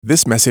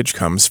This message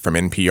comes from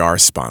NPR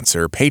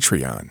sponsor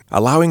Patreon,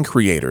 allowing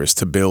creators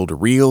to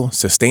build real,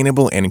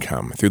 sustainable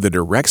income through the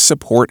direct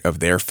support of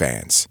their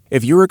fans.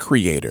 If you're a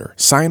creator,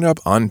 sign up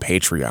on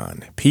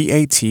Patreon,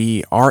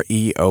 patreon.com,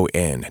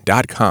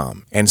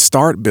 and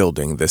start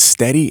building the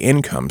steady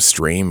income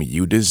stream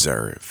you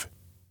deserve.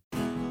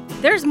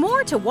 There's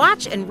more to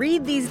watch and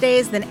read these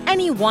days than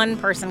any one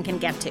person can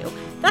get to.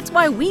 That's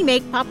why we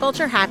make Pop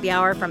Culture Happy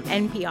Hour from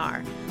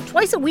NPR.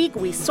 Twice a week,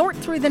 we sort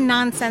through the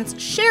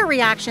nonsense, share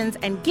reactions,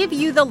 and give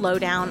you the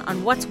lowdown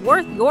on what's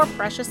worth your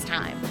precious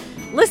time.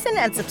 Listen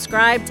and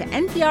subscribe to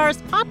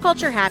NPR's Pop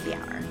Culture Happy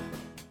Hour.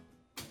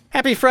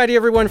 Happy Friday,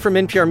 everyone, from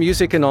NPR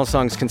Music and All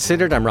Songs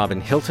Considered. I'm Robin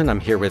Hilton. I'm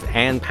here with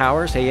Ann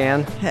Powers. Hey,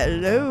 Ann.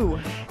 Hello.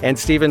 And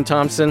Stephen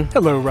Thompson.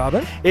 Hello,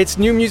 Robin. It's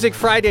New Music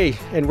Friday,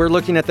 and we're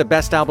looking at the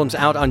best albums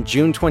out on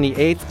June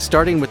 28th,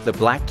 starting with the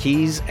Black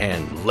Keys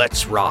and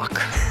Let's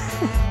Rock.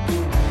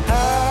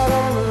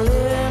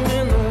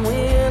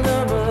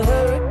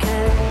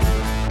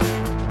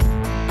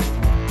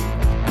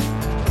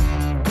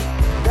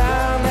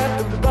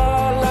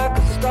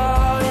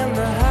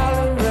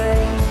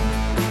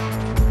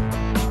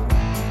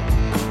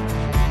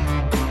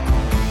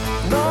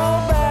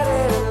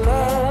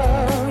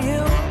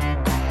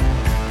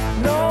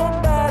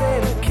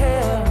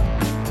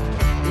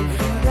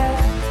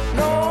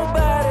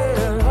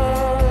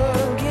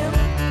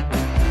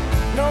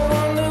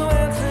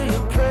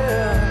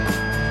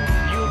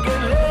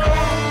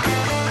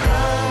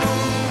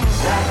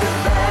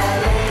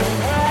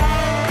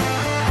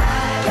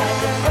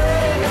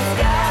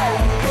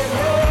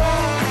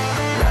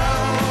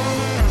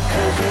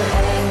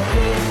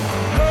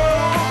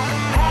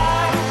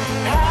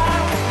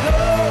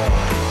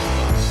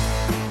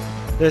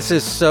 This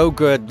is so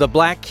good. The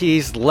Black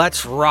Keys,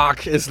 Let's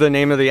Rock is the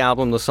name of the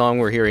album. The song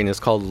we're hearing is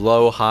called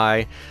Low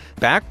High.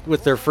 Back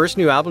with their first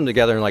new album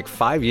together in like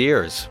 5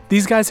 years.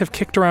 These guys have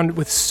kicked around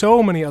with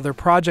so many other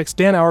projects.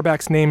 Dan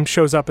Auerbach's name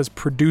shows up as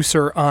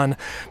producer on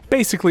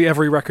basically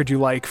every record you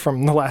like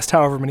from the last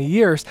however many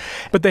years.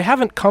 But they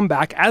haven't come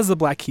back as the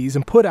Black Keys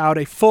and put out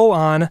a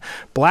full-on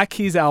Black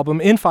Keys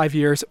album in 5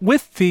 years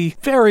with the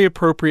very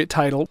appropriate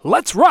title,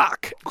 Let's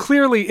Rock.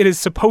 Clearly, it is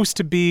supposed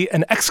to be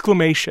an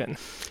exclamation.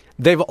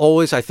 They've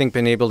always, I think,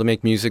 been able to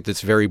make music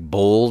that's very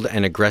bold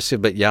and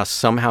aggressive, but yeah,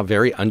 somehow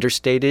very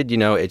understated. You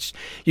know, it's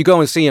you go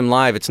and see them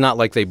live, it's not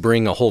like they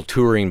bring a whole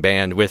touring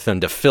band with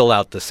them to fill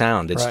out the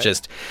sound. It's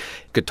just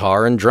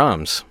guitar and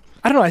drums.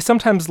 I don't know, I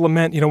sometimes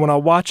lament, when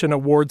I'll watch an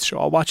awards show,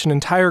 I'll watch an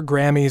entire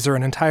Grammys or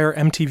an entire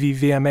MTV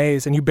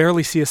VMAs, and you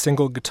barely see a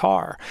single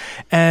guitar.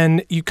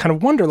 And you kind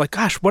of wonder,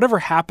 gosh, whatever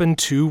happened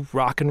to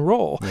rock and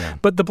roll? Yeah.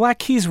 But the Black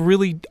Keys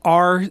really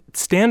are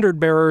standard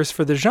bearers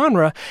for the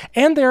genre,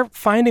 and they're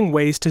finding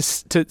ways to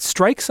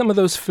strike some of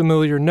those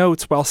familiar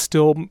notes while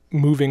still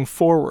moving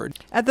forward.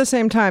 At the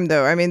same time,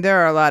 though, there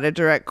are a lot of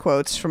direct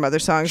quotes from other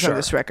songs on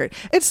this record.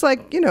 It's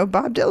like,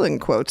 Bob Dylan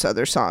quotes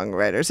other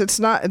songwriters.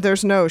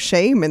 There's no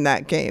shame in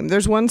that game.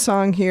 There's one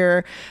song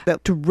here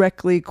that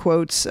directly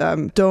quotes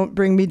Don't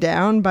Bring Me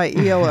Down by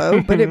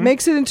ELO, but it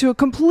makes it into a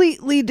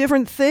completely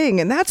different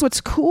thing. And that's what's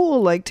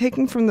cool,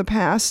 taking from the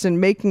past and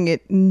making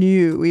it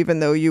new, even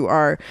though you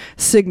are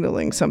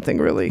signaling something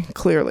really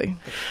clearly.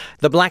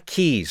 The Black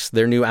Keys,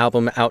 their new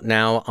album out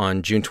now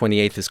on June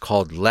 28th is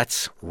called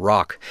Let's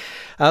Rock.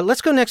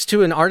 Let's go next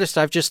to an artist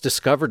I've just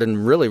discovered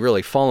and really,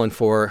 really fallen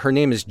for. Her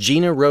name is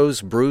Gena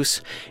Rose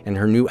Bruce, and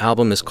her new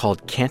album is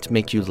called Can't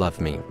Make You Love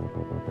Me.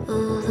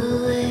 Oh,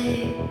 the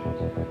way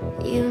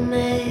you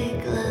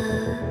make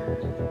love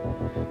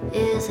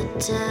is a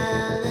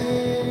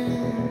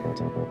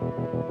talent.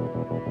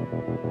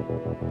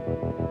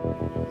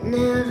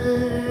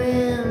 Never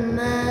in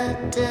my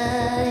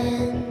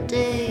dying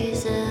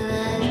days have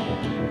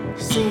I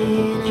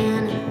seen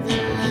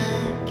anything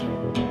like you.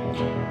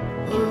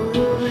 Oh,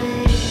 the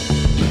way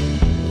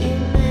you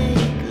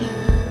make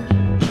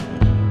love,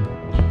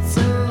 it's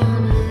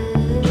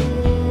unheard of.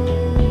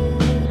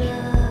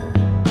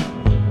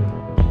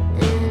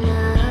 And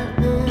I've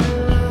been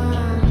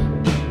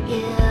wrong,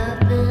 yeah,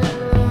 I've been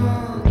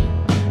wrong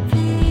for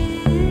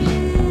you.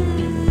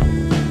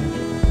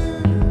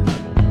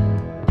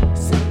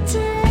 So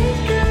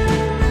take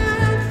all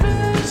my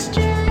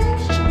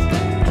frustration,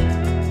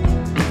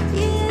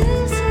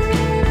 use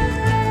it all the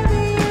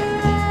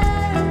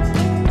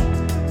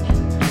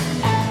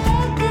I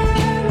got a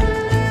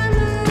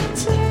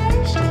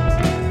limitation,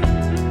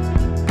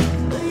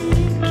 we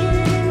can go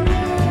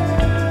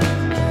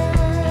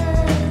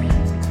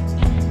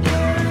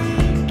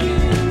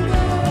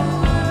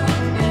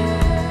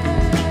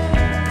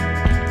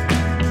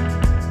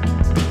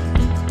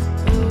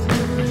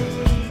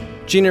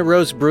Gena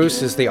Rose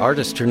Bruce is the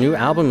artist. Her new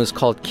album is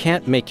called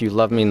Can't Make You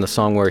Love Me, and the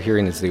song we're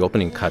hearing is the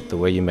opening cut, The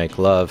Way You Make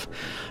Love.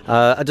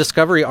 A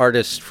discovery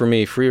artist for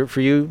me, for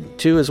you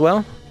too as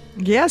well?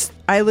 Yes,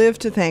 I live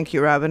to thank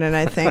you, Robin, and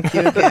I thank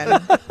you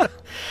again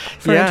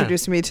for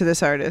introducing me to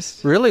this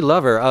artist. Really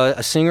love her.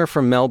 A singer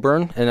from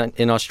Melbourne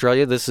in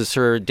Australia. This is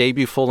her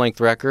debut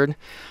full-length record.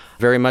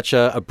 Very much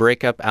a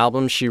breakup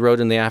album she wrote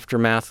in the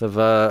aftermath of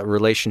a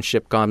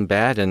relationship gone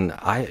bad, and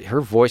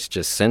her voice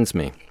just sends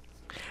me.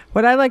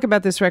 What I like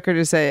about this record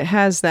is that it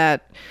has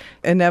that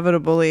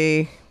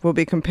inevitably will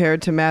be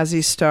compared to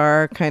Mazzy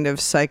Star kind of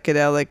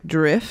psychedelic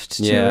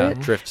drift to it.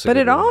 Drift's a But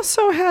good it word.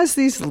 also has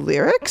these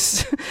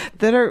lyrics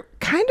that are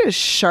kind of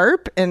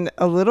sharp and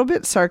a little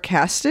bit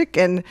sarcastic.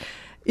 And,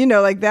 you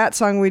know, like that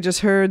song we just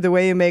heard, The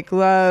Way You Make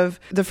Love,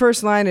 the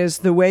first line is,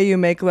 the way you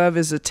make love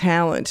is a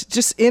talent.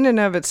 Just in and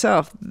of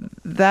itself,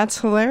 that's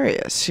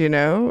hilarious, you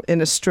know,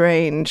 in a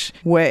strange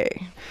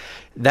way.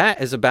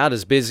 That is about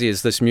as busy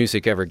as this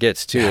music ever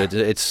gets, too.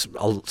 It's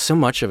so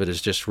much of it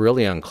is just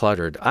really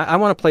uncluttered. I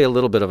want to play a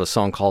little bit of a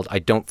song called I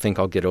Don't Think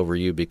I'll Get Over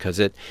You because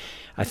it,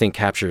 I think,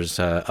 captures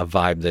a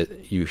vibe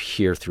that you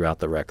hear throughout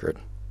the record.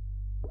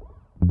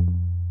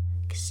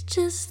 'Cause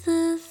just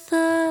the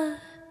thought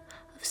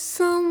of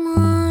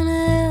someone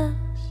else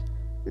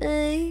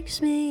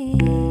makes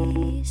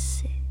me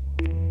sick.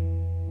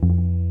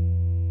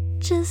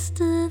 Just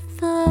the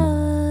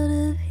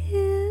thought of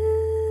you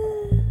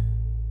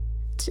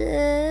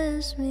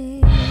tears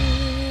me.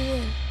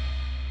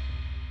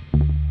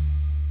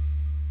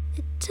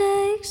 It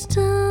takes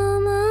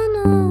time, I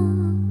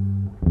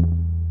know,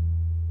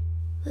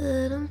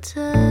 but I'm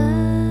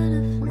tired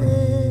of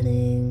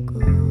letting go.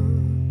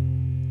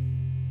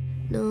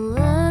 No,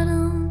 I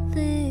don't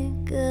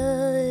think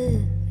I'll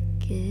ever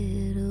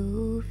get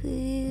over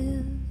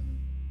you.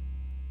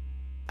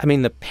 I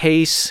mean, the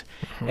pace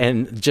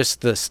and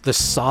just the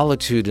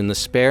solitude and the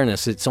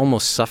spareness, it's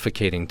almost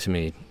suffocating to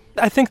me.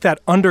 I think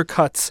that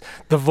undercuts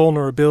the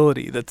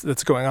vulnerability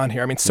that's going on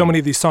here. I mean, so many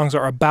of these songs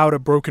are about a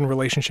broken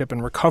relationship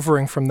and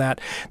recovering from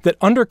that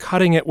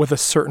undercutting it with a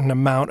certain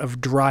amount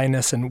of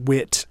dryness and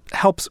wit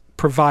helps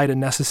provide a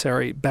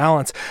necessary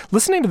balance.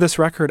 Listening to this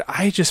record,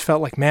 I just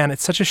felt like, man,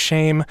 it's such a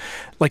shame.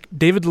 Like,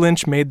 David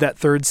Lynch made that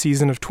third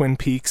season of Twin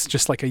Peaks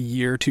just like a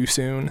year too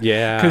soon.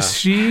 Yeah. Because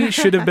she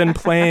should have been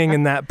playing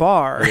in that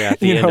bar. Yeah, at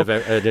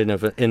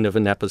the end of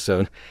an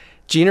episode.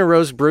 Gena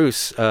Rose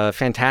Bruce, a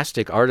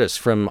fantastic artist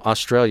from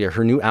Australia.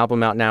 Her new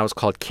album out now is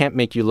called Can't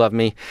Make You Love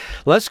Me.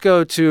 Let's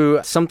go to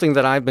something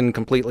that I've been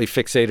completely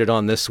fixated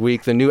on this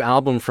week, the new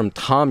album from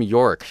Thom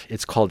Yorke.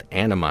 It's called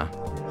Anima.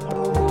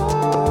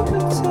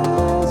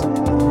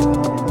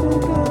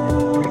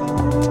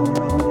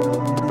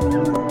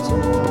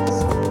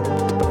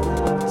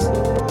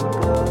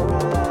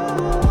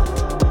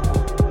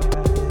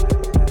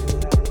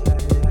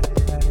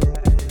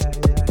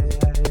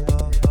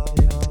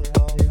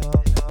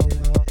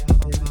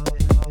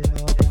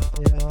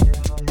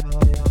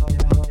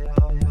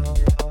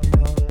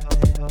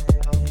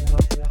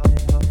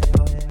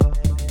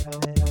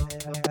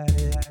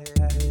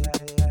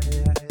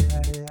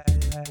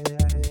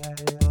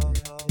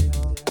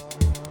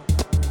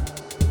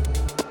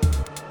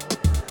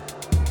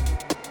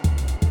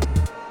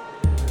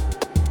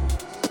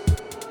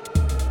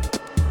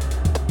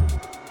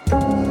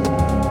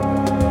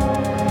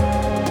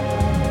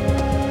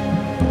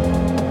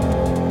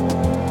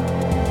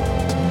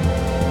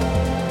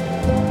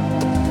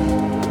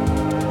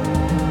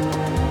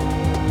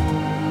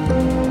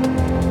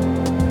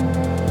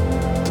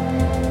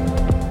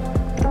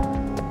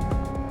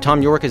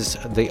 Thom Yorke is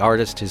the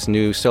artist. His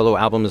new solo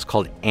album is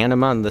called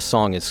Anima, and the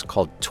song is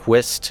called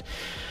Twist.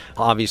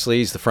 Obviously,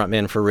 he's the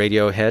frontman for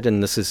Radiohead,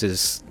 and this is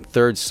his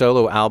third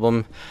solo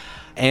album.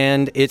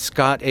 And it's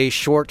got a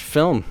short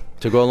film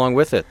to go along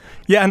with it.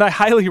 Yeah, and I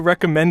highly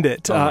recommend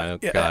it. Oh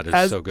my God,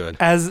 it's so good.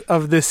 As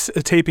of this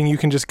taping, you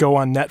can just go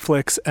on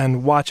Netflix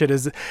and watch it.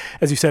 As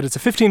you said, it's a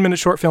 15-minute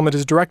short film. It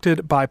is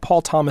directed by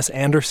Paul Thomas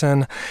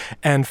Anderson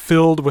and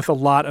filled with a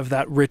lot of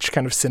that rich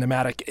kind of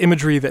cinematic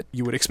imagery that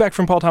you would expect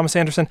from Paul Thomas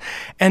Anderson.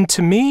 And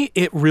to me,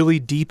 it really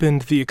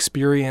deepened the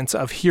experience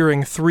of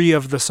hearing three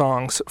of the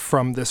songs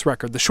from this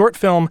record. The short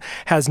film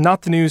has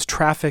Not the News,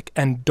 Traffic,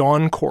 and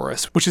Dawn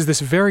Chorus, which is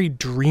this very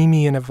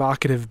dreamy and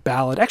evocative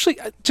ballad. Actually,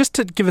 just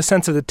to give a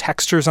sense of the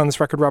textures on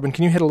this record, Robin,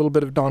 can you hit a little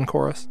bit of Dawn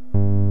Chorus?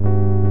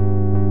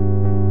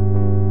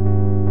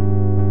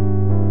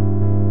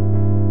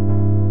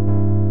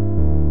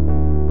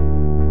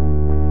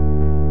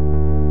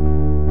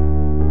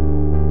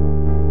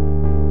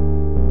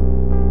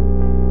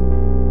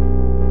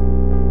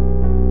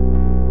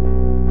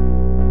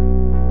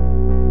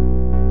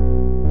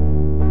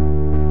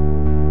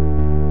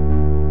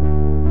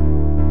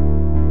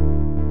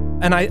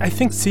 And I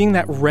think seeing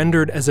that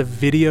rendered as a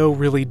video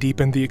really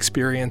deepened the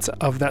experience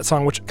of that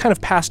song, which kind of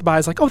passed by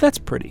as like, oh, that's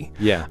pretty.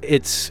 Yeah,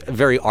 it's a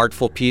very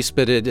artful piece,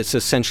 but it's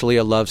essentially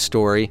a love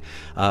story.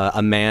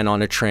 A man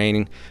on a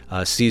train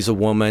sees a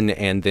woman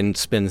and then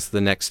spends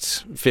the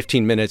next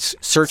 15 minutes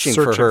searching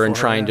for her and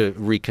trying to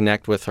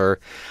reconnect with her.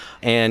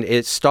 And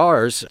it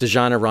stars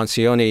Dejana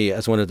Roncioni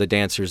as one of the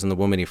dancers and the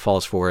woman he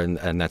falls for,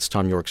 and that's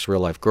Thom Yorke's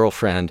real-life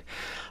girlfriend.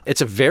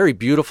 It's a very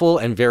beautiful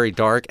and very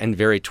dark and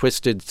very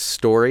twisted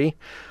story,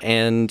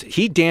 and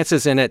he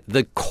dances in it.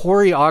 The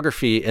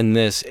choreography in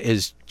this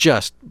is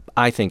just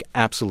I think,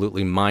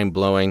 absolutely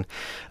mind-blowing.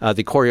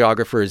 The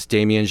choreographer is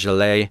Damien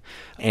Gillet,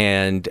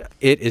 and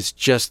it is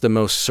just the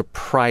most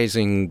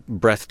surprising,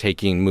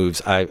 breathtaking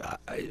moves.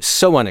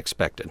 So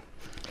unexpected.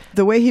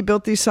 The way he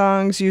built these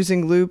songs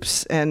using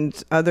loops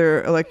and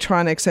other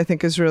electronics, I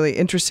think, is really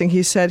interesting.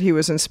 He said he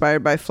was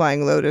inspired by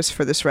Flying Lotus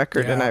for this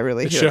record, and I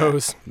really hear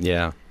shows. that.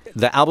 Yeah.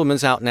 The album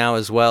is out now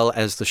as well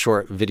as the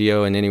short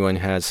video, and anyone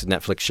who has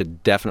Netflix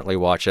should definitely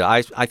watch it.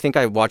 I think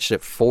I watched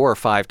it 4 or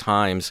 5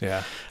 times.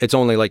 Yeah. It's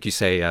only, like you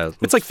say,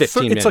 it's like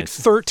 15 minutes. It's like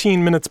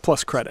 13 minutes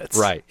plus credits.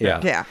 Right, yeah.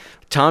 Yeah.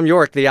 Thom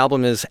Yorke, the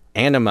album is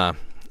Anima.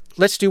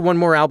 Let's do one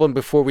more album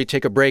before we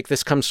take a break.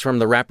 This comes from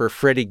the rapper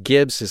Freddie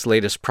Gibbs. His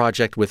latest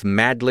project with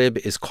Madlib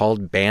is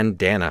called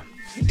Bandana.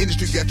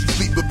 Industry got you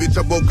sleep, but bitch,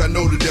 I woke, I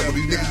know the devil.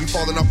 These niggas be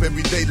falling off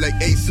every day like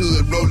Ace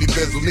Hood, Rolly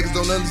Bezel. Niggas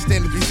don't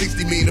understand the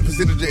 360 mean a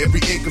percentage of every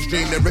income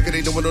stream. That record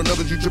ain't doing no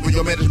numbers, you triple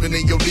your management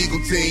and your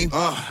legal team.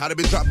 I'd have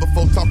been dropped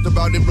before, talked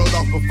about it, rolled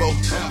off before.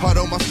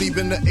 Hard on my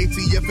sleeve in the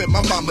ATF at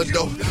my mama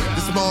though.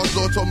 The small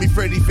door told me,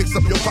 Freddie, fix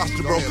up your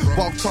posture, bro.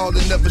 Walk tall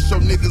and never show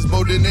niggas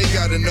more than they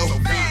gotta know.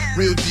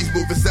 Real G's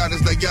moving silence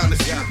like Giannis.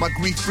 My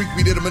Greek freak,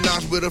 we did a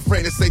menage with a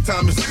friend at St.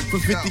 Thomas.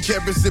 Put 50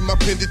 carats in my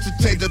pendant to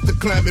change up the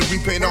climate.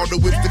 Repaint all the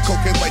whips, the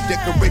cocaine white,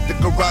 decorate the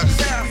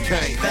garages.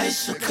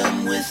 Face will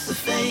come with the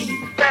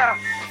fame.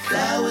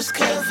 Flowers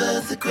cover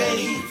the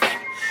grave.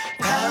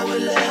 Power,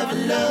 love,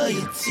 and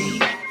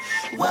loyalty.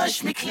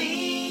 Wash me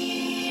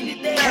clean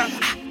today.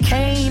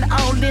 Cane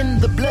all in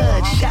the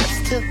blood,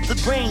 shots to the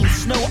brain,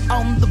 snow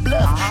on the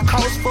bluff.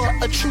 Calls for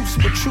a truce,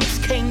 but troops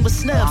came with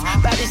snubs.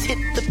 Bodies hit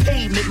the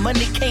pavement,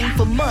 money came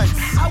for months.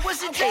 I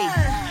wasn't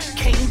done.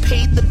 Kane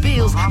paid the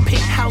bills,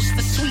 penthouse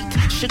the suite,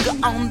 sugar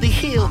on the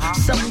hill.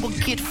 Some will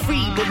get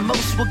free, but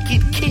most will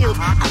get killed.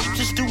 I'm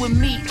just doing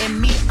me,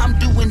 and me, I'm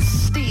doing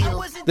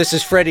still. This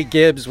is Freddie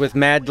Gibbs with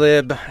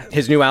Madlib.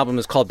 His new album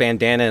is called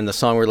Bandana, and the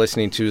song we're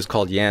listening to is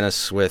called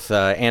Yanis with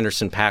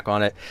Anderson .Paak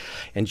on it.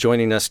 And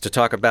joining us to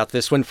talk about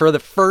this one for the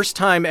first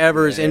time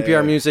ever is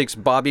NPR Music's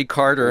Bobby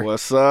Carter.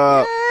 What's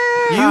up?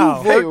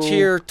 You've worked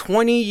here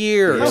 20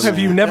 years. How have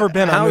you never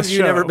been on this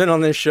show? How have you never been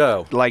on this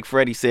show? Like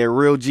Freddie said,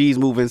 real G's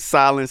move in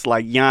silence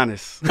like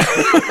Giannis.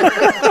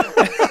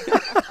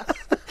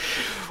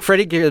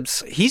 Freddie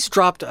Gibbs, he's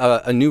dropped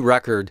a new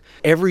record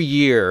every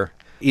year,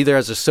 either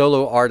as a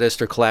solo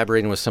artist or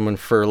collaborating with someone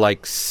for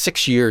like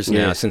 6 years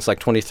now, since like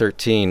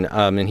 2013.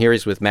 And here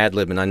he's with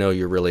Madlib, and I know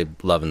you're really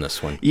loving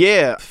this one.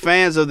 Yeah,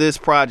 fans of this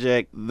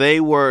project,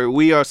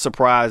 we are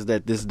surprised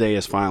that this day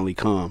has finally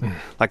come.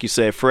 Like you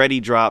said, Freddie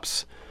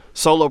drops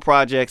solo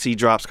projects, he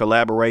drops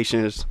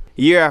collaborations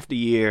year after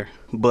year.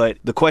 But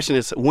the question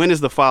is, when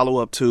is the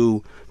follow-up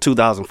to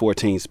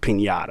 2014's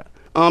Pinata?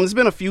 There's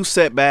been a few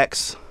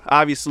setbacks.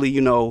 Obviously,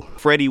 you know,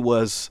 Freddie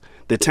was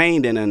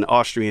detained in an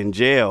Austrian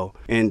jail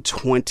in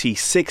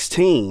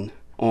 2016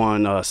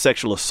 on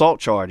sexual assault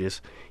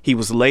charges. He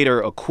was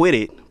later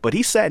acquitted, but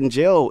he sat in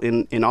jail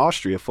in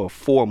Austria for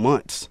 4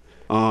 months.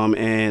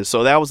 And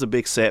so that was a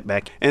big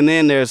setback. And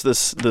then there's the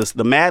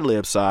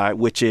Madlib side,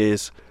 which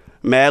is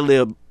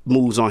Madlib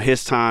moves on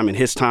his time and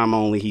his time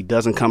only. He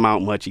doesn't come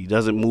out much. He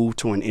doesn't move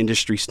to an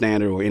industry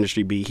standard or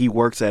industry beat. He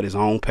works at his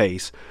own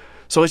pace.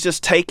 So it's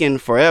just taken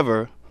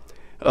forever,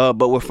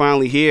 but we're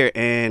finally here,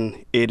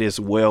 and it is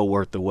well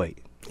worth the wait.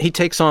 He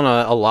takes on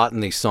a lot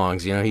in these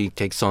songs. You know, he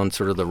takes on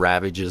sort of the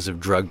ravages of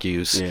drug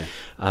use,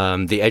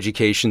 the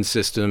education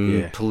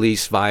system,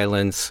 police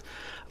violence.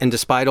 And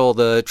despite all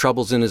the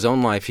troubles in his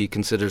own life, he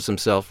considers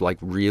himself like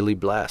really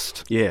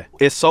blessed. Yeah,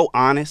 it's so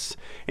honest,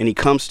 and he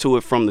comes to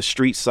it from the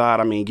street side.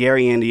 I mean,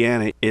 Gary,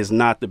 Indiana is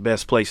not the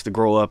best place to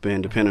grow up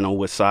in, depending on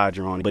what side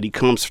you're on. But he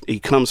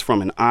comes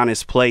from an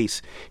honest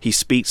place. He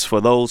speaks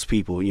for those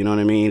people, you know what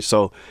I mean?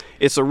 So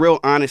it's a real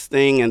honest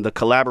thing, and the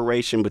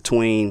collaboration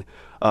between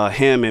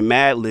him and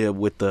Madlib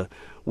with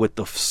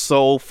the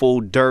soulful,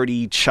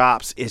 dirty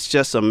chops, it's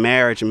just a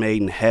marriage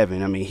made in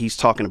heaven. I mean, he's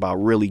talking about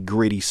really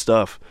gritty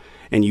stuff.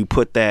 And you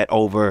put that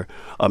over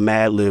a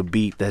Madlib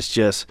beat that's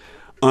just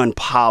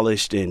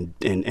unpolished and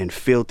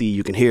filthy.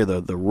 You can hear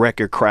the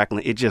record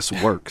crackling. It just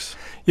works.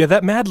 Yeah,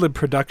 that Madlib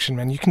production,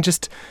 man, you can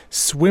just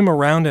swim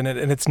around in it,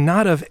 and it's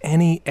not of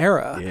any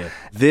era. Yeah,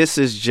 this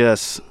is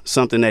just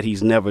something that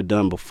he's never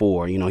done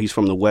before. You know, he's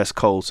from the West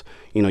Coast.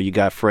 You know, you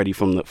got Freddie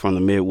from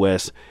the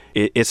Midwest.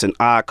 It's an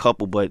odd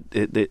couple, but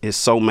it's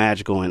so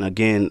magical. And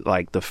again,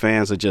 like, the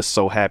fans are just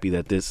so happy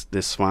that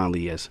this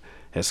finally has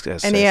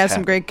and he has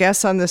some great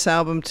guests on this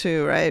album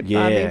too, right,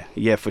 Bobby?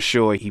 Yeah, for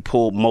sure. He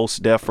pulled Mos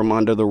Def from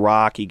under the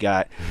rock. He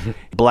got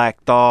Black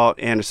Thought,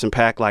 Anderson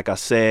 .Paak, like I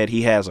said.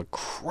 He has a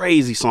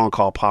crazy song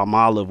called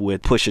Palmolive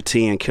with Pusha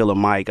T and Killer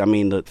Mike. I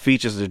mean, the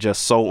features are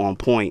just so on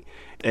point.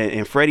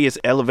 And Freddie has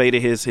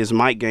elevated his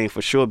mic game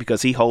for sure,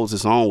 because he holds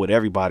his own with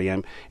everybody.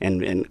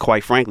 And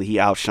quite frankly, he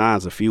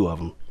outshines a few of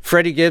them.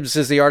 Freddie Gibbs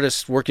is the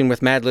artist working with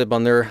Madlib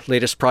on their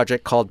latest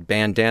project called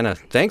Bandana.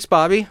 Thanks,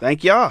 Bobby.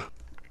 Thank y'all.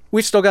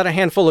 We've still got a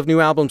handful of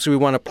new albums we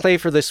want to play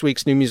for this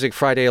week's New Music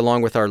Friday,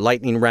 along with our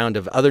lightning round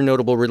of other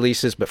notable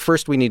releases. But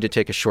first, we need to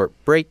take a short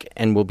break,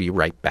 and we'll be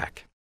right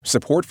back.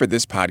 Support for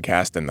this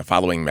podcast and the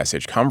following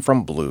message come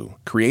from Blue,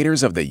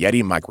 creators of the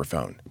Yeti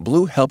microphone.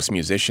 Blue helps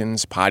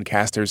musicians,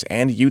 podcasters,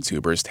 and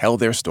YouTubers tell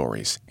their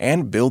stories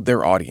and build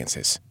their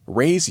audiences.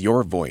 Raise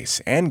your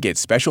voice and get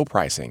special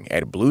pricing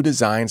at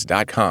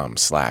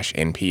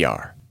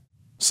bluedesigns.com/NPR.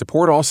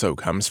 Support also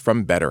comes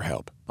from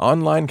BetterHelp,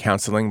 online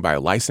counseling by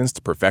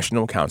licensed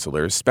professional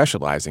counselors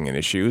specializing in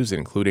issues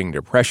including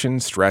depression,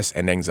 stress,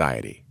 and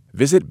anxiety.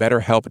 Visit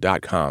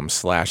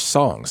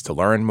BetterHelp.com/songs to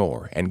learn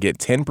more and get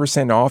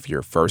 10% off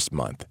your first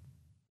month.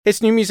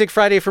 It's New Music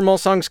Friday from All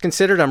Songs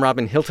Considered. I'm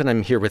Robin Hilton.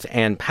 I'm here with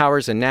Ann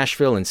Powers in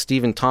Nashville and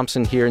Stephen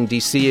Thompson here in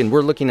D.C., and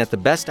we're looking at the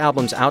best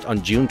albums out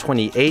on June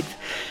 28th.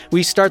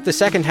 We start the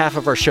second half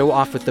of our show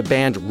off with the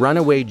band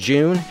Runaway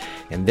June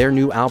and their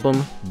new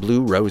album,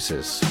 Blue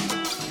Roses.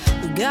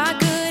 We got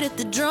good at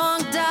the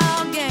drunk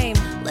dial game.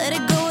 Let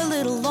it go a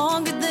little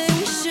longer than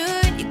we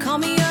should. You call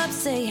me up,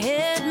 say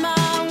head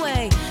my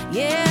way.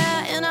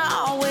 Yeah, and I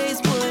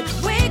always would.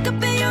 Wake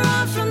up in your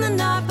arms from the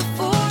night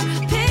before.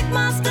 Pick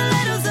my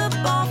stilettos up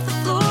off the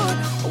floor.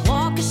 I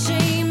walk a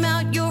shame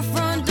out your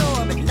front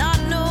door, but not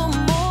no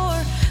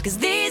more. 'Cause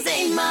these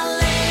ain't my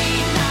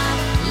late night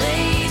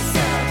lace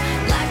up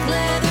black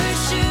leather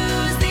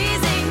shoes.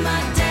 These ain't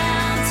my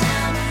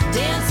downtown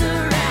dance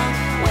around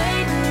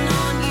waiting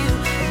on you.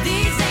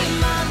 These ain't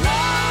my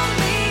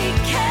lonely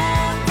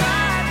cab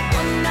ride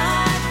one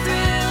night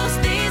thrills.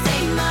 These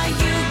ain't my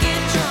you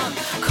get drunk,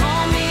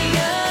 call me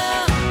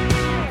up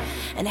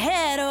and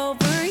head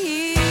over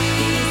here.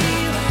 These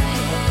ain't my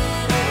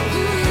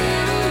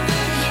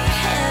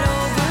head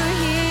over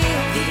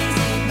here. These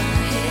ain't my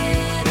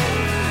head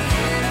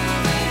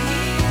over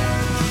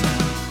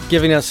here.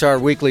 Giving us our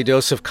weekly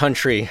dose of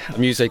country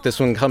music. This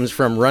one comes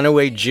from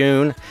Runaway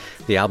June.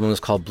 The album is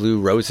called Blue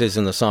Roses,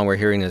 and the song we're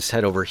hearing is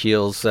Head Over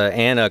Heels.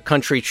 And a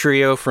country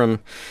trio from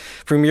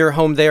your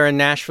home there in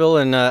Nashville,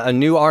 and a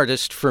new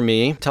artist for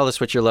me. Tell us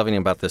what you're loving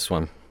about this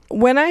one.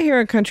 When I hear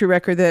a country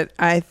record that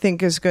I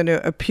think is going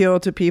to appeal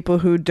to people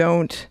who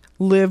don't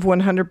live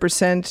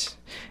 100%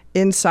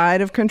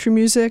 inside of country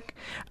music,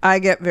 I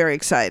get very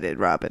excited,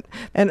 Robin.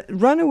 And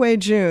Runaway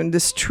June,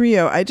 this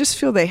trio, I just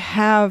feel they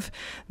have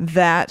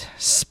that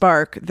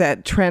spark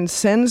that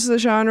transcends the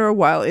genre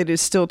while it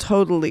is still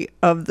totally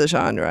of the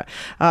genre.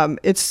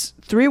 It's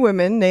three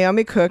women,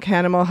 Naomi Cook,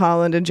 Hannah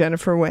Mulholland, and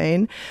Jennifer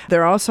Wayne.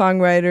 They're all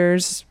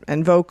songwriters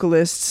and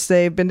vocalists.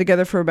 They've been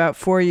together for about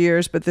 4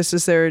 years, but this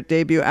is their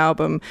debut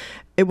album.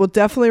 It will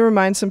definitely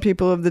remind some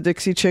people of the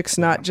Dixie Chicks,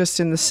 not just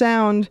in the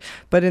sound,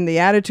 but in the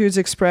attitudes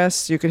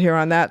expressed. You can hear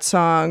on that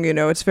song, you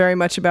know, it's very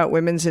much about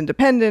women's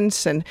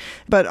independence,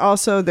 but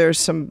also there's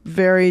some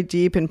very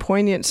deep and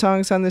poignant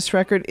songs on this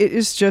record. It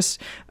is just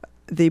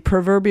the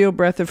proverbial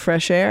breath of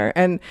fresh air.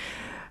 And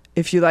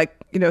if you like,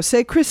 you know,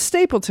 say Chris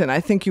Stapleton, I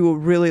think you will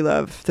really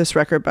love this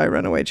record by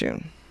Runaway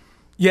June.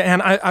 Yeah,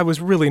 and I was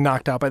really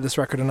knocked out by this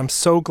record, and I'm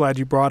so glad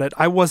you brought it.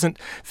 I wasn't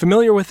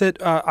familiar with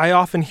it. I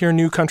often hear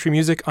new country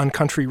music on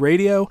country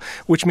radio,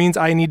 which means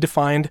I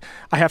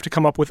have to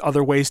come up with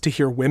other ways to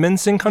hear women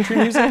sing country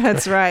music.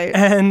 That's right.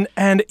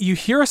 And you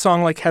hear a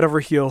song like Head Over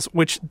Heels,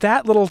 which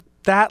that little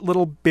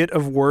bit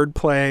of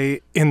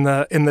wordplay in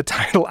the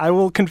title, I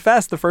will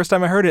confess, the first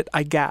time I heard it,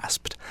 I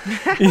gasped.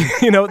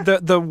 You know,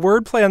 the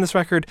wordplay on this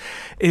record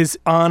is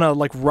on a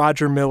like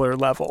Roger Miller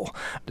level.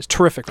 It's a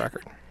terrific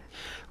record.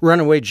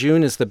 Runaway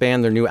June is the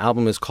band. Their new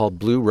album is called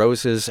Blue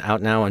Roses,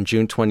 out now on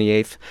June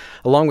 28th.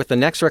 Along with the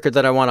next record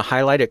that I want to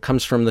highlight, it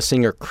comes from the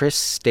singer Chris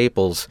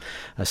Staples,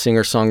 a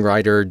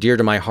singer-songwriter dear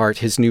to my heart.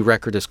 His new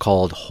record is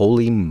called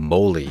Holy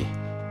Moly.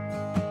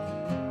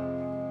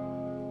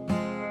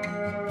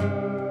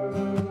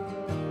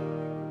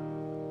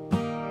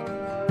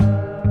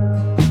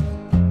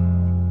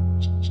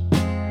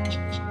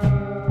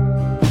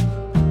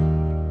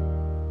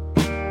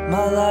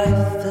 My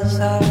life is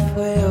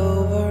halfway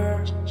over.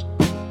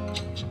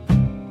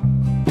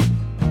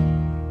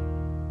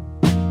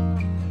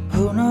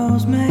 Who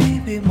knows,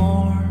 maybe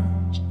more.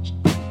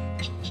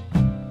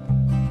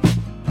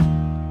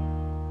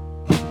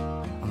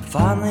 I'm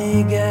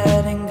finally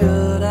getting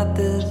good at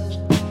this.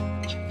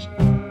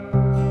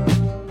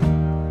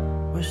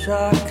 Wish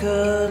I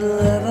could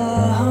live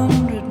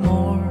 100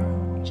 more.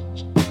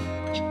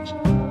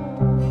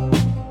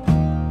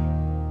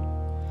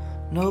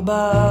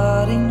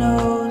 Nobody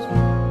knows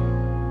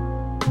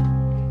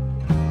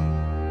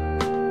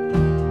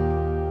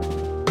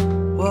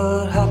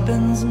what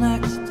happens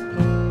next.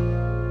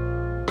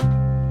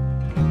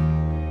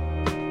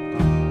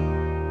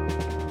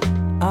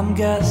 I'm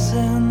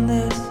guessing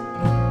this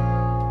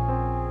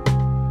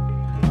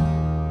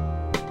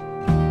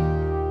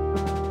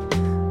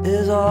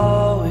is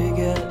all we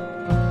get.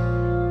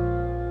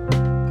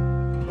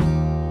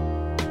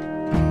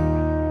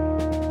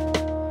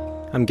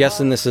 I'm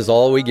guessing this is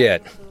all we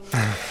get.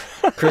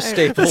 Chris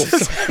Staples.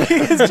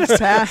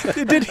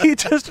 Did he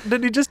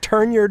just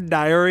turn your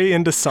diary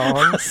into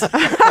songs?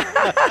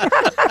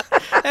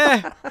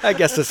 I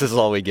guess this is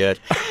all we get.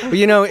 But,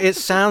 it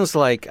sounds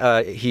like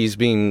he's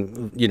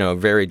being,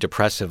 very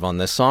depressive on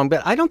this song,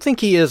 but I don't think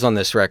he is on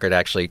this record,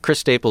 actually. Chris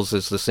Staples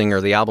is the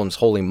singer. The album's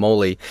Holy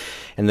Moly,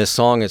 and this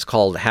song is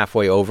called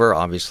Halfway Over,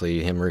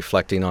 obviously him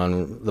reflecting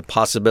on the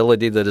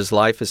possibility that his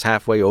life is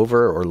halfway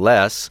over or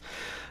less.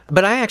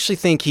 But I actually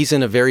think he's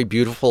in a very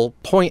beautiful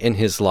point in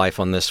his life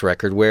on this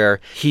record where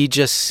he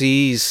just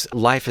sees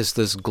life as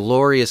this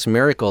glorious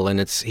miracle, and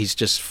he's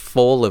just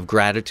full of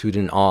gratitude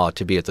and awe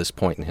to be at this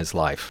point in his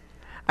life.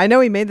 I know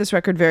he made this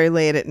record very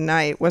late at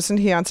night. Wasn't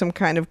he on some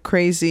kind of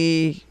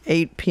crazy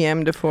 8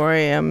 p.m. to 4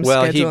 a.m.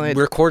 schedule? Well, he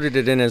recorded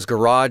it in his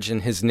garage,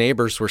 and his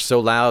neighbors were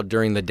so loud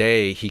during the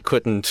day, he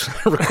couldn't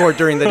record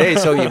during the day,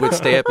 so he would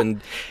stay up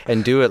and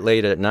do it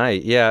late at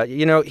night. Yeah,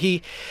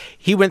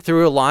 he went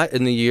through a lot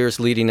in the years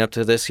leading up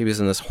to this. He was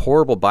in this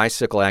horrible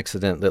bicycle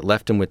accident that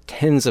left him with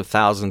tens of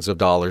thousands of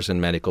dollars in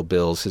medical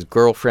bills. His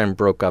girlfriend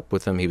broke up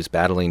with him. He was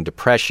battling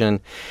depression.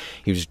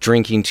 He was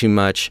drinking too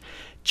much.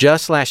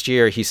 Just last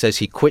year, he says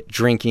he quit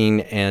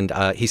drinking, and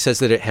he says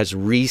that it has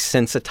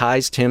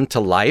resensitized him to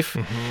life.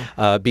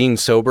 Mm-hmm. Being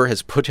sober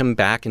has put him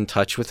back in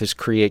touch with his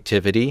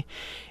creativity,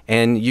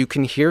 and you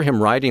can hear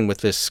him writing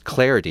with this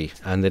clarity,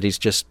 and that he's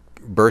just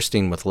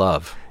bursting with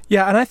love.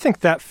 Yeah, and I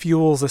think that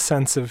fuels a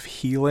sense of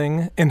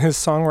healing in his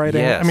songwriting.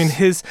 Yes. I mean,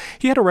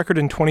 he had a record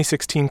in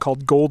 2016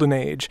 called Golden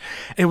Age.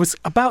 It was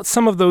about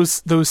some of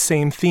those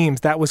same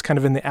themes. That was kind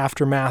of in the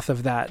aftermath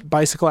of that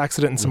bicycle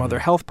accident and some other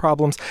health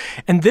problems.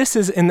 And this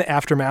is in the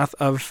aftermath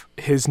of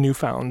his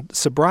newfound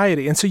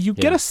sobriety. And so you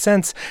get a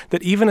sense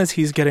that even as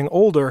he's getting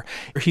older,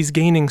 he's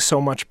gaining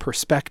so much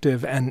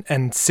perspective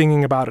and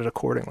singing about it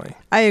accordingly.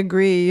 I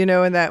agree, in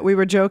that we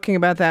were joking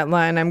about that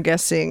line, I'm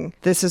guessing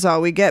this is all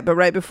we get. But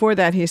right before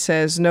that, he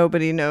says,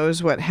 nobody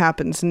knows what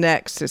happens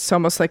next. It's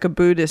almost like a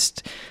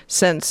Buddhist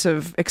sense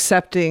of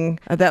accepting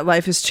that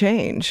life has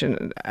changed.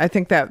 And I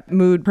think that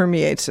mood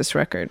permeates this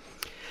record.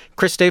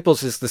 Chris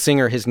Staples is the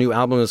singer. His new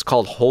album is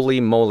called Holy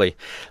Moly.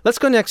 Let's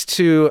go next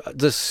to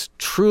this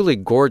truly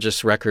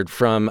gorgeous record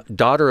from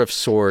Daughter of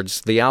Swords.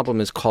 The album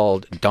is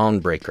called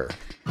Dawnbreaker.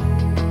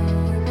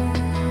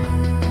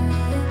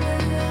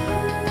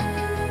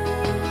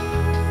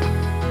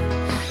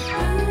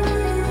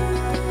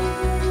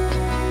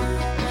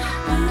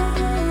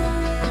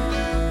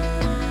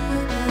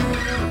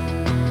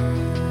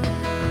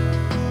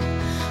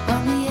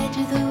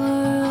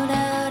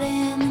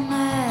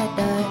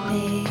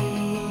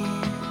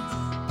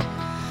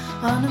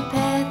 On a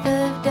path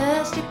of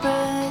dusty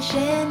brush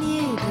and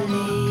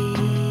eucalyptus,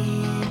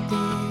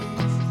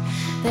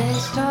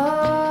 there's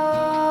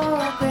tall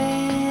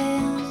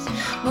grass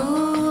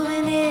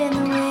moving in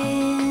the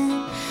wind.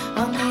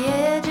 On the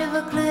edge of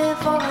a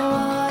cliff or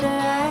water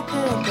I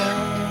could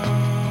die.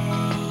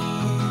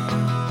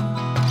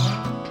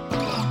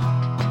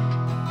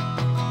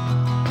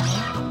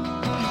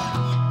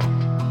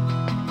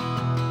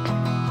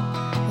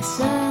 The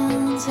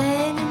sun's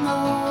hanging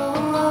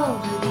low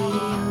over the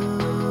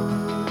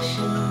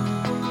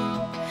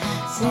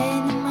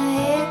sand in my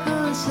hair,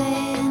 cool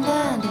sand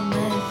under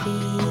my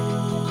feet.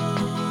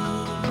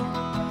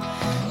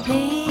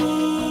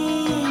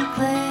 Pink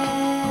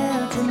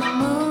clouds and the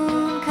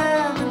moon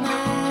coming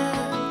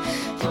out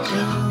to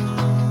join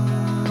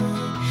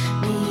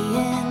me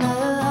in the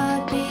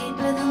heartbeat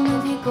rhythm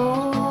of your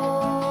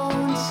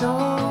golden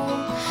soul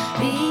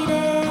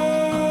beating.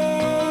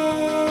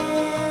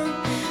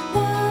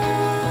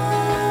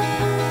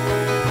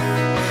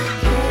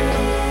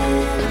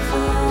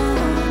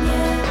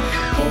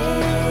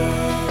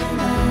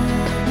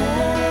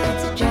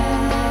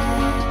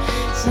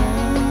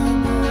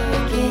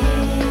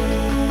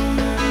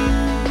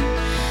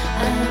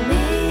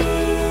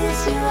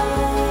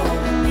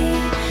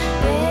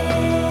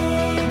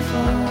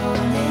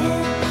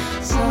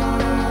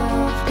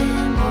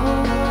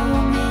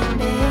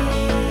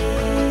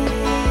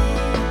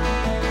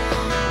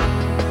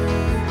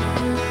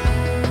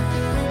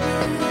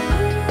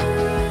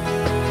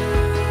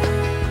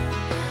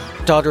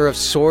 Daughter of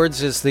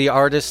Swords is the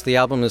artist. The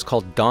album is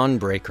called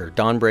Dawnbreaker.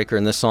 Dawnbreaker,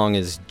 and this song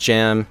is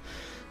Gem.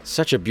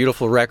 Such a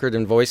beautiful record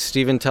and voice.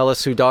 Stephen, tell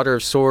us who Daughter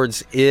of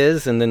Swords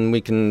is, and then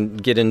we can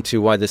get into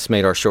why this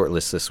made our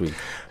shortlist this week.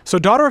 So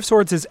Daughter of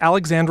Swords is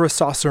Alexandra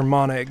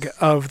Saucer-Monig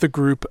of the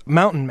group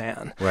Mountain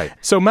Man. Right.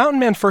 So Mountain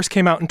Man first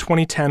came out in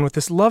 2010 with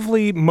this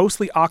lovely,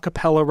 mostly a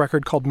cappella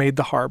record called Made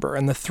the Harbor.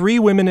 And the three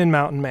women in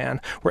Mountain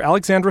Man were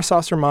Alexandra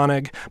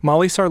Saucer-Monig,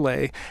 Molly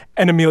Sarlé,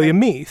 and Amelia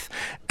Meath.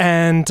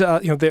 And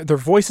their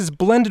voices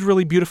blended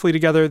really beautifully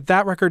together.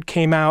 That record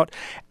came out,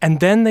 and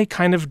then they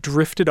kind of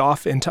drifted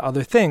off into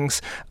other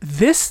things.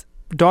 This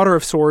Daughter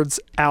of Swords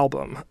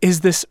album is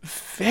this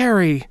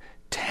very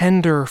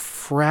tender,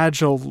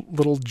 fragile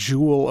little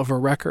jewel of a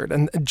record.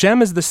 And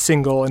Gem is the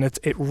single, and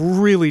it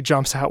really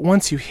jumps out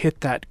once you hit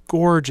that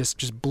gorgeous,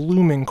 just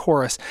blooming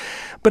chorus.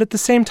 But at the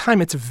same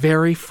time, it's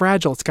very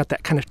fragile. It's got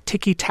that kind of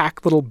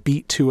ticky-tack little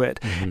beat to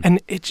it. Mm-hmm.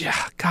 And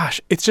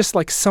it's just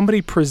like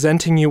somebody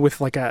presenting you with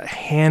like a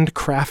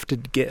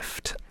handcrafted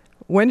gift.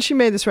 When she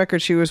made this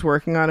record, she was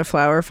working on a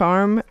flower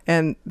farm,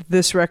 and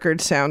this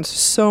record sounds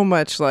so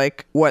much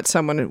like what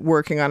someone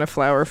working on a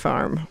flower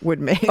farm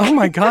would make. Oh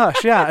my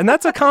gosh, yeah, and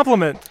that's a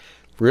compliment.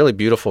 Really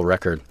beautiful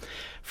record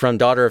from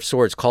Daughter of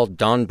Swords called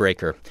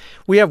Dawnbreaker.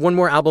 We have one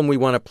more album we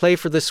want to play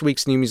for this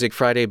week's New Music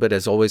Friday, but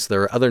as always,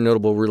 there are other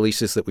notable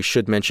releases that we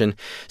should mention.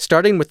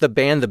 Starting with the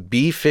band The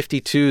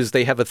B-52s,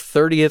 they have a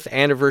 30th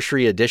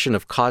anniversary edition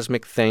of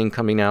Cosmic Thing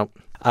coming out.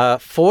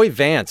 Foy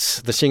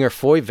Vance, the singer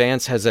Foy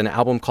Vance, has an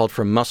album called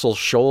From Muscle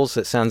Shoals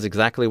that sounds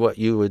exactly what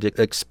you would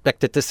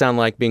expect it to sound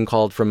like being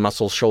called From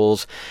Muscle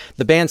Shoals.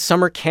 The band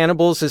Summer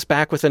Cannibals is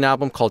back with an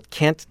album called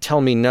Can't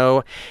Tell Me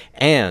No.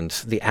 And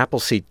the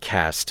Appleseed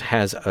cast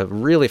has a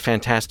really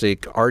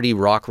fantastic arty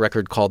rock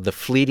record called The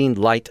Fleeting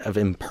Light of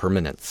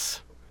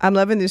Impermanence. I'm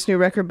loving this new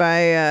record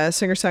by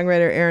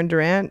singer-songwriter Erin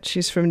Durant.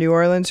 She's from New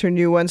Orleans. Her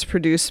new one's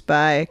produced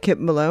by Kip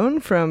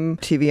Malone from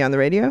TV on the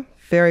Radio.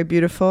 Very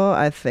beautiful.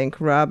 I think,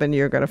 Robin,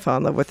 you're going to fall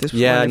in love with this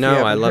one. Yeah,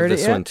 no, I love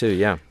this one too,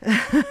 yeah.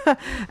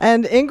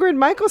 And Ingrid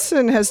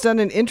Michaelson has done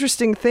an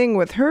interesting thing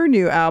with her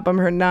new album,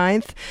 her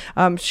 9th.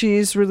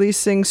 She's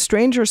releasing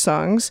Stranger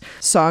Songs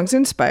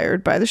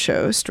inspired by the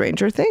show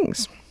Stranger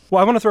Things.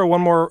 Well, I want to throw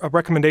one more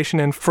recommendation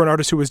in for an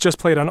artist who was just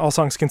played on All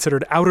Songs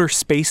Considered, Outer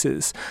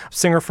Spaces, a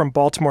singer from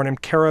Baltimore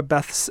named Cara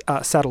Beth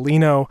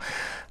Satolino.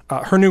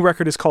 Her new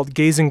record is called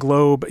Gazing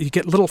Globe. You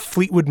get little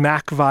Fleetwood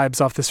Mac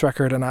vibes off this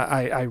record, and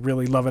I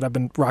really love it. I've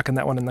been rocking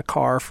that one in the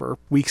car for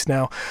weeks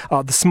now.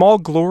 The Small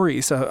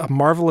Glories, a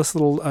marvelous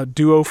little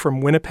duo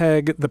from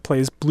Winnipeg that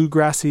plays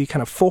bluegrassy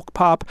kind of folk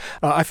pop.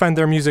 I find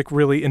their music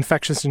really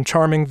infectious and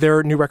charming.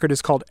 Their new record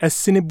is called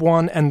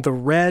Assiniboine and the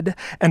Red.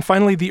 And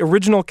finally, the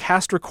original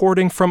cast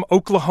recording from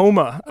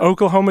Oklahoma.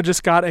 Oklahoma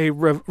just got a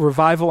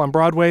revival on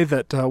Broadway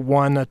that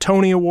won a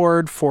Tony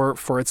Award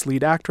for its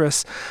lead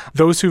actress.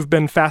 Those who've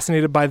been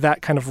fascinated by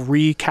that kind of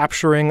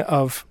recapturing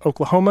of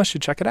Oklahoma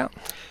should check it out.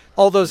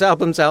 All those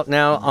albums out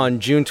now on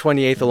June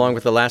 28th, along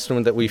with the last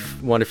one that we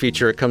want to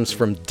feature. It comes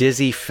from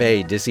Dizzy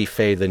Faye. Dizzy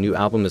Faye, the new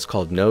album is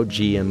called No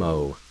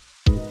GMO.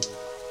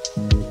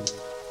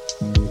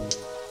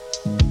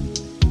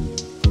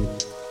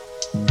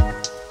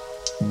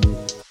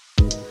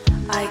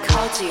 I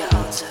called to your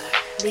altar,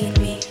 lead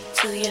me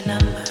to your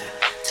number,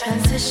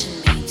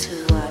 transition me to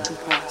who I can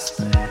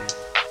prosper.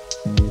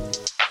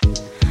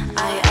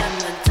 I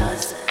am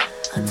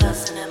a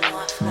dozen and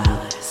more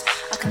flowers.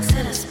 I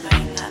consider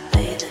spring, I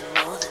bathe in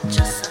more than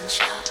just sun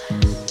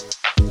showers.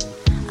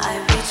 I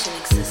reach in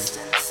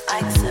existence, I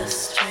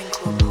exist,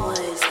 tranquil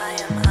poise. I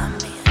am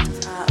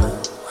ambient, I'm a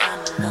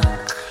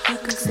look. You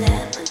can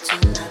stand, but do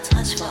not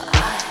touch, for I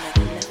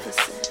am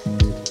magnificent.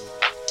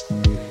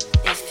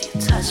 If you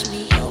touch me,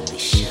 you'll be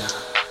shook.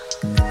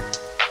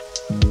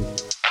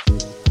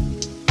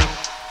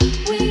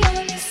 We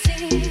only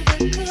see the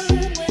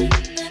good when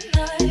the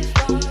night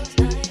falls,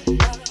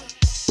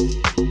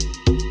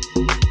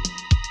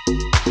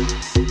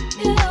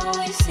 You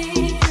always see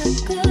the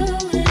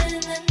good when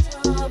the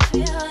dark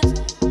feels.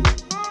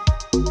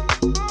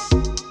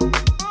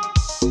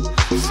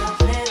 So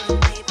play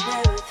with me,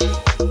 play with me.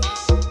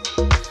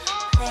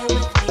 Play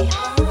with me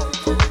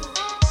harder.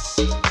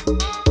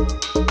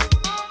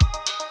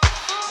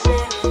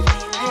 Play with me,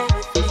 play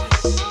with me.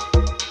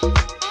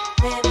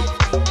 Play with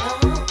me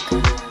longer.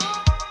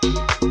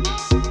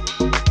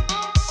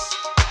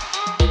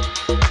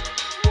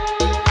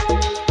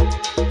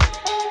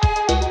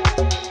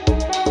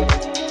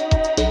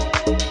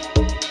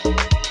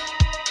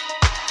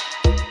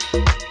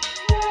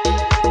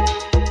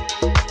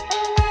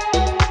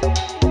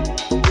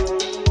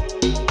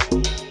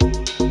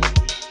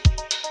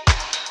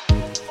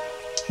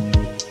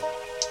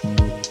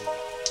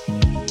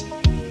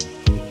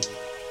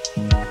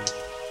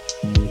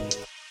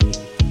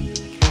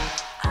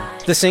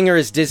 The singer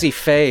is Dizzy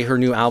Faye. Her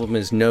new album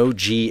is No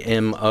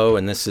GMO,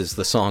 and this is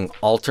the song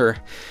Alter.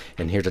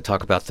 And here to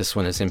talk about this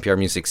one is NPR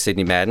Music's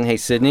Sydney Madden. Hey,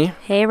 Sydney.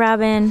 Hey,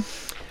 Robin.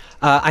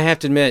 I have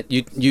to admit,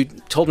 you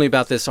told me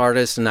about this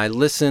artist, and I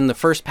listened. The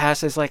first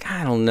pass, I was like,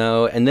 I don't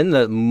know. And then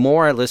the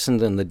more I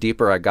listened and the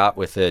deeper I got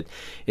with it,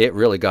 it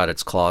really got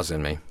its claws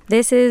in me.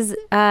 This is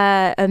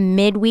a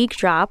midweek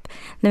drop.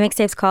 The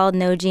mixtape's called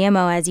No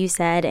GMO, as you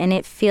said, and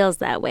it feels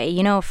that way.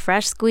 You know,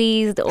 fresh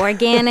squeezed,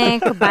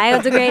 organic,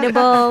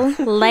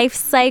 biodegradable, life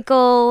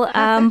cycle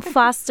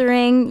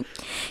fostering,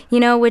 you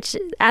know, which,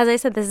 as I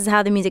said, this is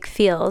how the music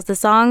feels. The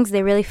songs,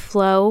 they really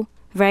flow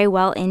very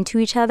well into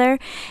each other,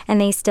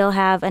 and they still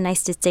have a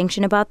nice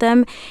distinction about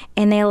them,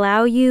 and they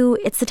allow you,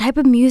 it's the type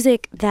of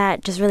music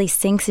that just really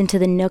sinks into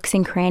the nooks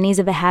and crannies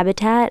of a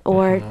habitat,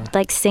 or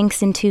like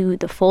sinks into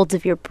the folds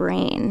of your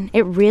brain.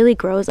 It really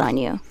grows on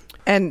you.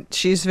 And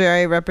she's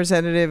very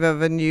representative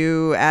of a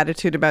new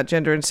attitude about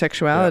gender and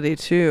sexuality,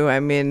 too. I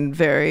mean,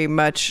 very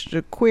much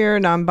queer,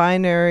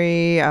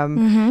 non-binary.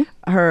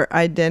 Her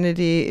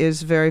identity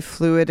is very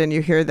fluid, and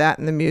you hear that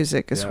in the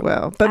music as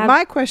well. But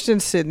my question,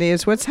 Sydney,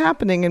 is what's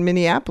happening in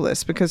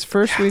Minneapolis? Because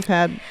first we've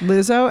had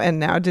Lizzo and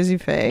now Dizzy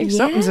Faye.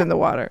 Something's in the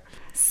water.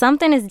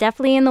 something is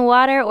definitely in the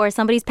water or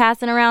somebody's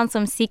passing around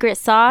some secret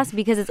sauce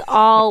because it's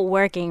all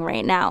working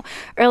right now.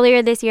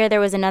 Earlier this year, there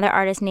was another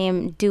artist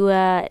named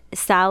Dua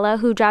Sala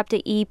who dropped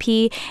an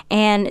EP,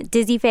 and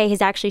Dizzy Faye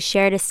has actually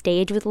shared a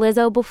stage with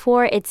Lizzo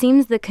before. It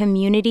seems the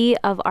community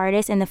of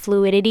artists and the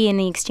fluidity and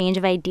the exchange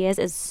of ideas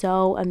is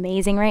so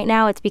amazing right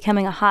now. It's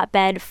becoming a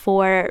hotbed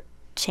for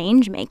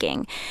change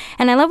making.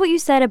 And I love what you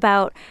said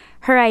about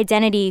her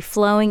identity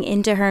flowing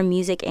into her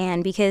music,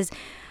 Anne, because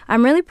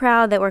I'm really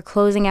proud that we're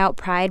closing out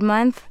Pride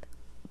Month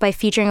by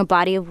featuring a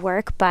body of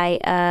work by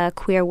a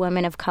queer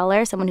woman of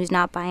color, someone who's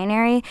not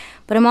binary.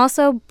 But I'm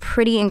also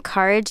pretty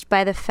encouraged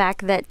by the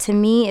fact that, to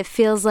me, it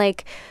feels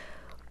like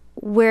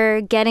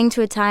we're getting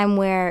to a time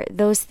where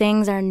those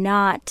things are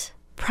not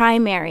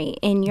primary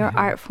in your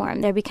art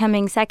form. They're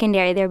becoming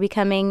secondary. They're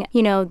becoming,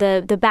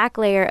 the back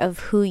layer of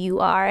who you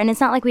are. And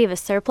it's not like we have a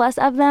surplus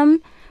of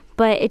them,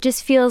 but it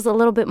just feels a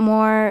little bit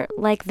more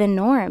like the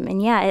norm.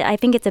 And yeah, I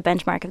think it's a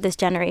benchmark of this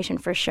generation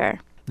for sure.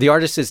 The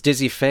artist is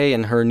Dizzy Faye,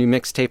 and her new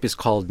mixtape is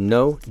called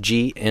No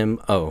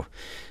GMO.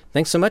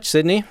 Thanks so much,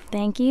 Sydney.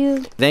 Thank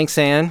you. Thanks,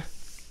 Anne.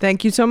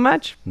 Thank you so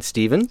much. And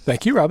Stephen.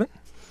 Thank you, Robin.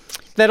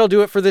 That'll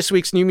do it for this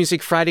week's New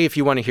Music Friday. If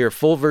you want to hear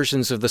full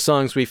versions of the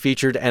songs we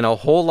featured and a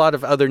whole lot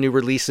of other new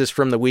releases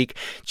from the week,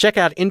 check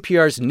out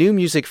NPR's New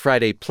Music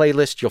Friday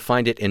playlist. You'll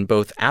find it in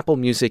both Apple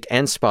Music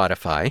and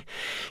Spotify.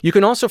 You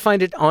can also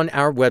find it on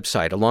our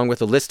website, along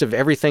with a list of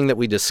everything that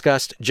we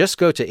discussed. Just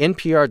go to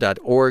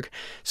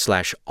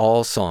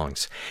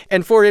npr.org/allsongs.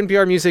 And for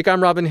NPR Music,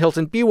 I'm Robin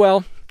Hilton. Be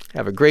well,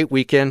 have a great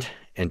weekend,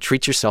 and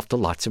treat yourself to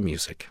lots of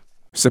music.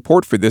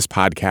 Support for this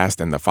podcast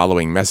and the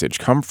following message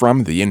come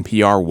from the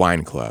NPR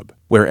Wine Club,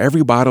 where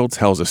every bottle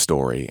tells a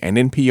story and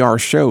NPR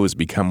shows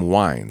become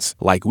wines,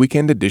 like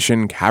Weekend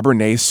Edition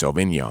Cabernet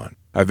Sauvignon.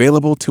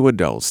 Available to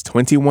adults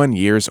 21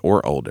 years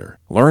or older.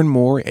 Learn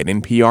more at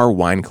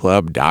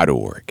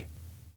nprwineclub.org.